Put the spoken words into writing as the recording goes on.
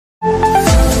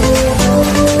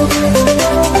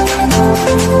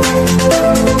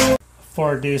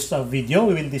For this video,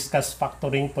 we will discuss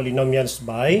factoring polynomials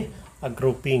by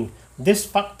grouping. This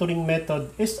factoring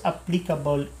method is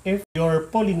applicable if your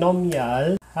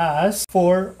polynomial has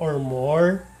 4 or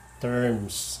more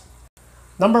terms.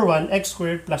 Number 1, x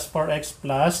squared plus 4x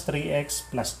plus 3x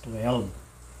plus 12.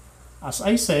 As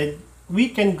I said,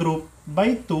 we can group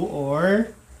by 2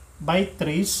 or by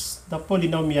 3's the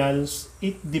polynomials.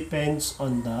 It depends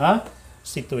on the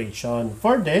situation.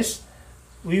 For this,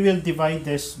 we will divide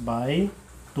this by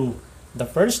 2. The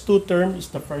first 2 term is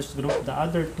the first group. The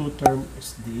other 2 term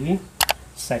is the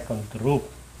second group.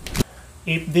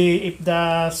 If the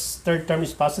third term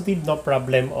is positive, no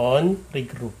problem on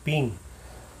regrouping.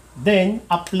 Then,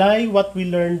 apply what we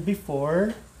learned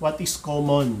before. What is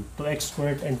common? 2x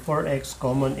squared and 4x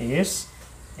common is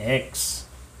x.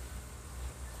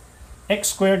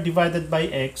 X squared divided by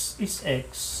x is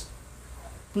x.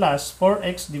 Plus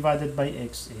 4x divided by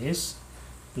x is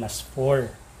plus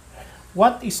 4.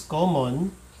 What is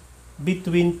common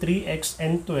between 3x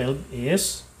and 12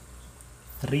 is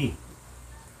 3.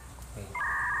 Okay.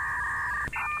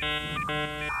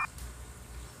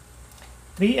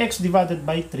 3x divided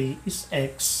by 3 is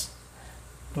x.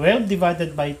 12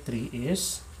 divided by 3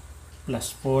 is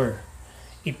plus 4.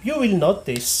 If you will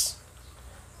notice,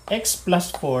 x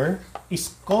plus 4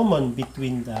 is common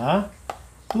between the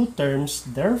 2 terms.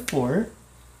 Therefore,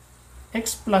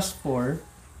 x plus 4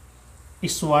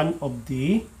 is one of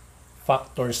the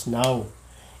factors now.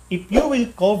 If you will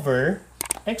cover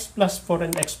x plus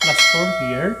 4 and x plus 4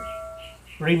 here,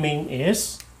 remain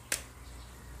is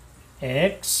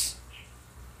x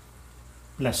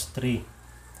plus 3.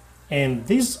 And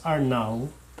these are now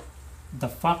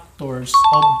the factors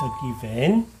of the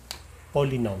given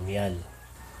polynomial.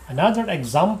 Another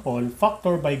example,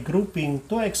 factor by grouping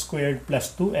 2x squared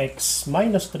plus 2x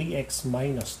minus 3x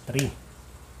minus 3.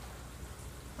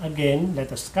 Again,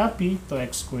 let us copy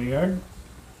 2x squared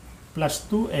plus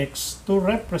 2x to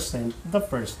represent the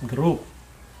first group.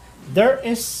 There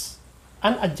is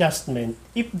an adjustment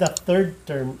if the third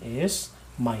term is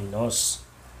minus.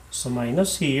 So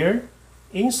minus here,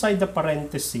 inside the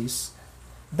parentheses,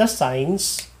 the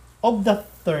signs of the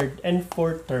third and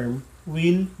fourth term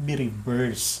will be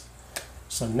reversed.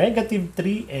 So negative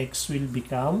 3x will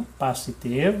become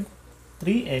positive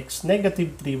 3x,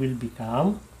 negative 3 will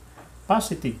become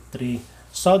positive 3.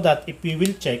 So that if we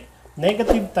will check,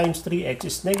 negative times 3x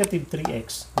is negative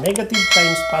 3x, negative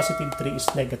times positive 3 is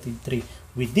negative 3.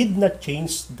 We did not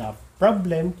change the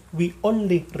problem, we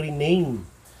only rename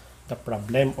the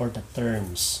problem or the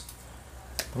terms.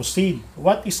 Proceed.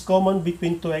 What is common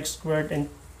between 2x squared and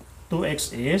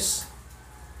 2x is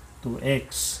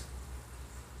 2x.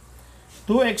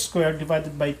 2x squared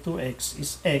divided by 2x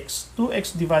is x.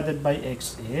 2x divided by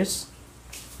x is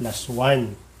plus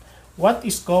 1. What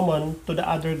is common to the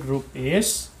other group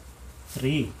is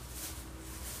 3.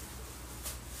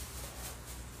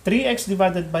 3x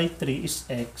divided by 3 is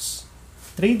x.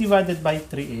 3 divided by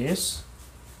 3 is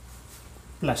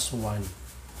plus 1.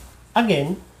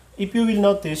 Again, if you will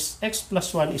notice, x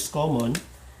plus 1 is common.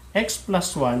 X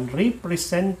plus 1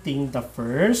 representing the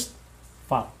first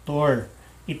factor.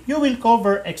 If you will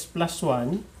cover x plus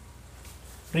 1,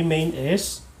 remain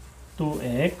is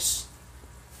 2x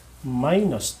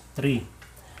minus 3.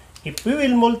 If we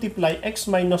will multiply x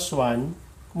minus 1,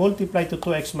 multiply to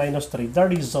 2x minus 3, the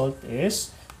result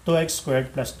is 2x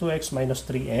squared plus 2x minus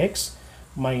 3x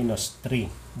minus 3.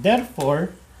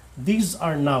 Therefore, these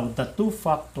are now the two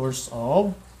factors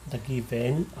of the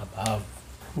given above.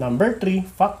 Number 3,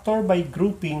 factor by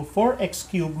grouping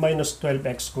 4x cubed minus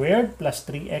 12x squared plus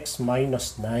 3x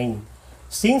minus 9.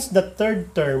 Since the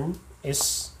third term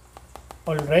is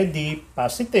already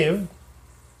positive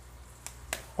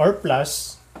or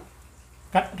plus,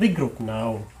 regroup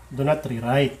now. Do not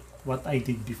rewrite what I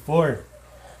did before.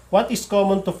 What is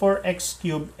common to 4x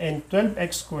cubed and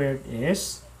 12x squared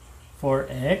is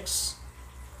 4x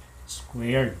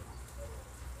squared.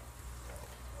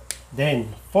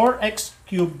 Then, 4x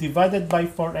cubed divided by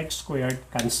 4x squared,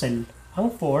 cancel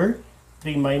ang 4.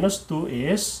 3 minus 2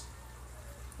 is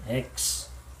x.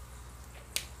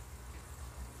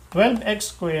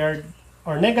 12x squared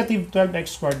or negative 12x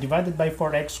squared divided by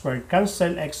 4x squared,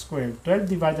 cancel x squared. 12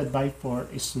 divided by 4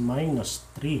 is minus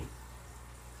 3.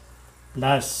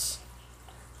 Plus,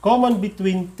 common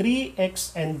between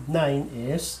 3x and 9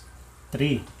 is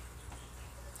 3.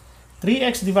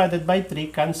 3x divided by 3,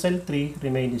 cancel 3,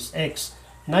 remain is x.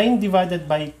 9 divided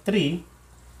by 3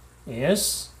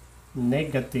 is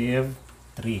negative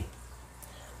 3.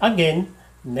 Again,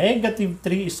 negative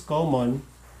 3 is common.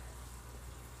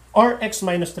 or x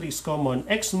minus 3 is common,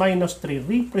 x minus 3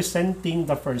 representing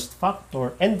the first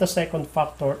factor and the second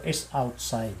factor is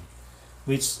outside,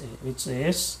 which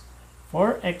is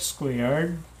 4x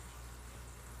squared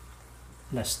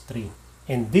plus 3.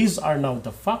 And these are now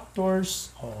the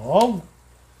factors of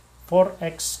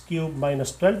 4x cubed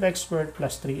minus 12x squared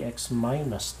plus 3x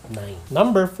minus 9.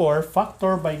 Number 4,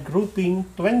 factor by grouping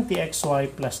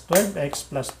 20xy plus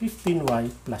 12x plus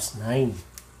 15y plus 9.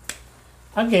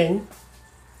 Again,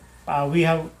 we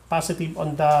have positive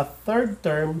on the third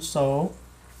term, so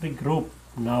regroup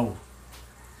now.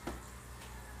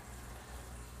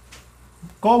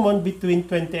 Common between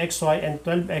 20xy and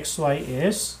 12xy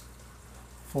is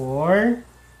 4x.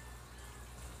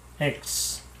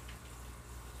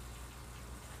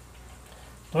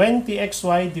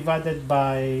 20xy divided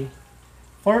by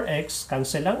 4x,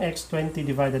 cancel ang x, 20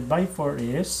 divided by 4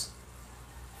 is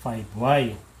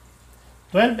 5y.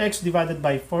 12x divided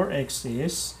by 4x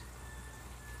is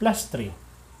plus 3.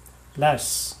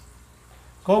 Plus,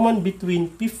 common between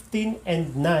 15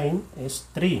 and 9 is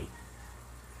 3.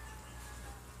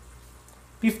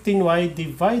 15y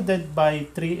divided by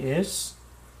 3 is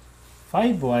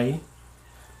 5y.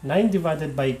 9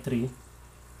 divided by 3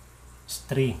 is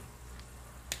 3.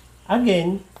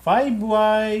 Again,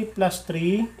 5y plus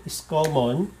 3 is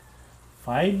common.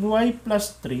 5y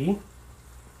plus 3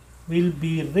 will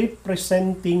be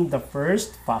representing the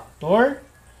first factor.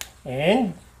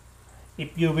 And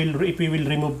if we will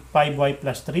remove 5y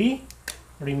plus 3,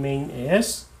 remain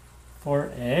is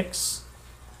 4x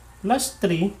plus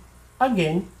 3.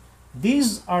 Again,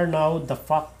 these are now the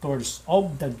factors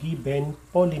of the given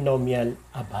polynomial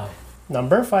above.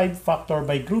 Number 5, factor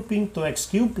by grouping 2x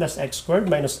cubed plus x squared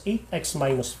minus 8x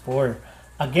minus 4.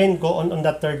 Again, go on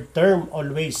the third term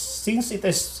always. Since it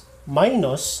is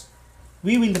minus,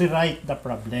 we will rewrite the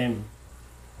problem.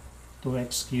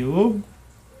 2x cubed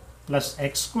plus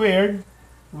x squared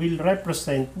will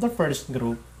represent the first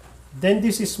group. Then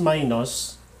this is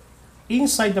minus.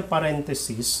 Inside the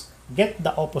parenthesis, get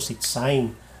the opposite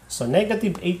sign. So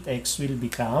negative 8x will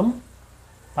become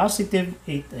positive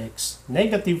 8x.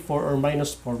 Negative 4 or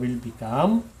minus 4 will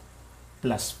become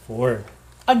plus 4.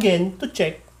 Again, to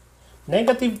check,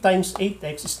 negative times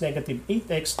 8x is negative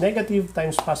 8x. Negative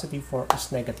times positive 4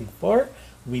 is negative 4.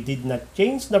 We did not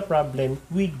change the problem.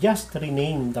 We just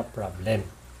renamed the problem.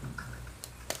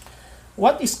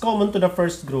 What is common to the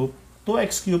first group,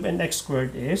 2x cubed and x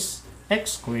squared, is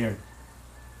x squared.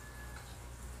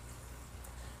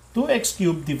 2x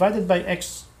cubed divided by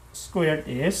x squared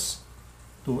is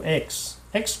 2x.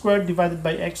 X squared divided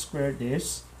by x squared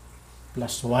is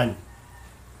plus 1.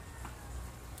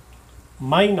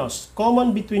 Minus,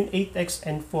 common between 8x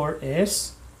and 4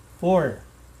 is 4.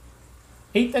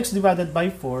 8x divided by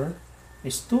 4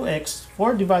 is 2x.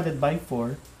 4 divided by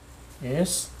 4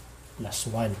 is plus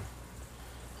 1.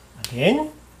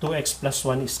 Again, 2x plus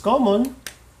 1 is common.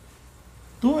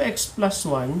 2x plus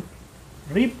 1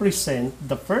 represent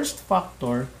the first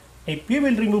factor. If we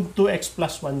will remove 2x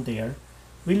plus 1 there,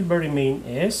 will remain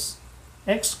is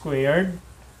x squared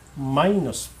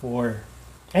minus 4.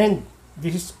 And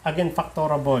this is again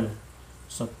factorable.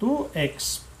 So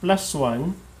 2x plus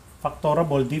 1,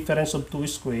 factorable, difference of 2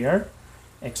 squared,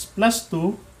 x plus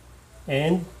 2,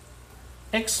 and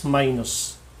x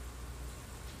minus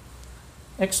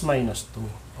 2.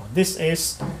 This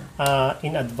is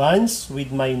in advance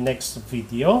with my next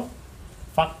video,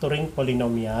 factoring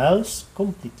polynomials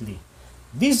completely.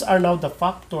 These are now the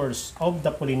factors of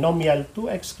the polynomial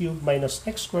 2x cubed minus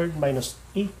x squared minus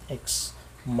 8x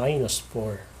minus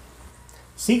 4.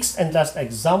 Sixth and last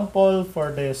example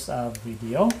for this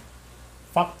video.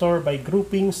 Factor by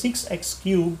grouping 6x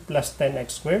cubed plus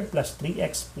 10x squared plus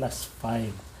 3x plus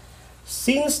 5.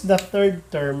 Since the third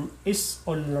term is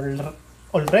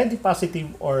already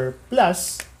positive or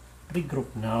plus,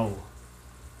 regroup now.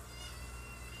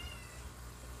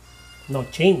 No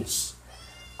change.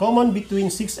 Common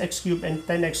between 6x cubed and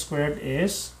 10x squared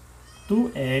is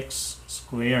 2x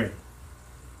squared.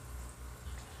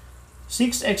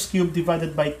 6x cubed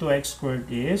divided by 2x squared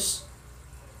is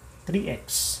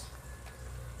 3x.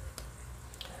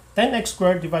 10x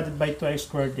squared divided by 2x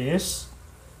squared is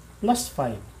plus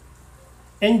 5.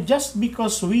 And just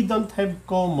because we don't have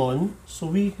common, so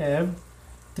we have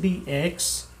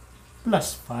 3x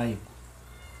plus 5.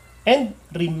 And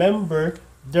remember,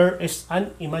 there is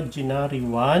an imaginary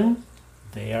 1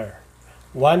 there.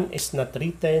 1 is not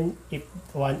written if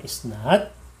 1 is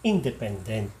not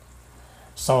independent.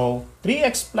 So,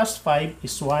 3x plus 5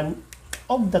 is one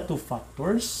of the two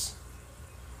factors.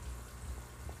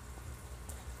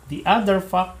 The other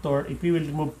factor, if we will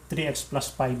remove 3x plus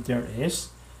 5, there is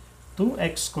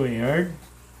 2x squared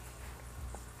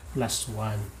plus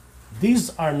 1.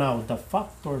 These are now the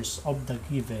factors of the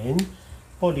given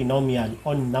polynomial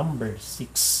on number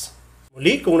 6.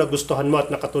 Muli, kung nagustuhan mo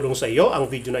at nakatulong sa iyo ang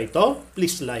video na ito,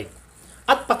 please like.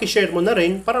 At pakishare mo na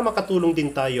rin para makatulong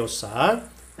din tayo sa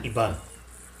iba.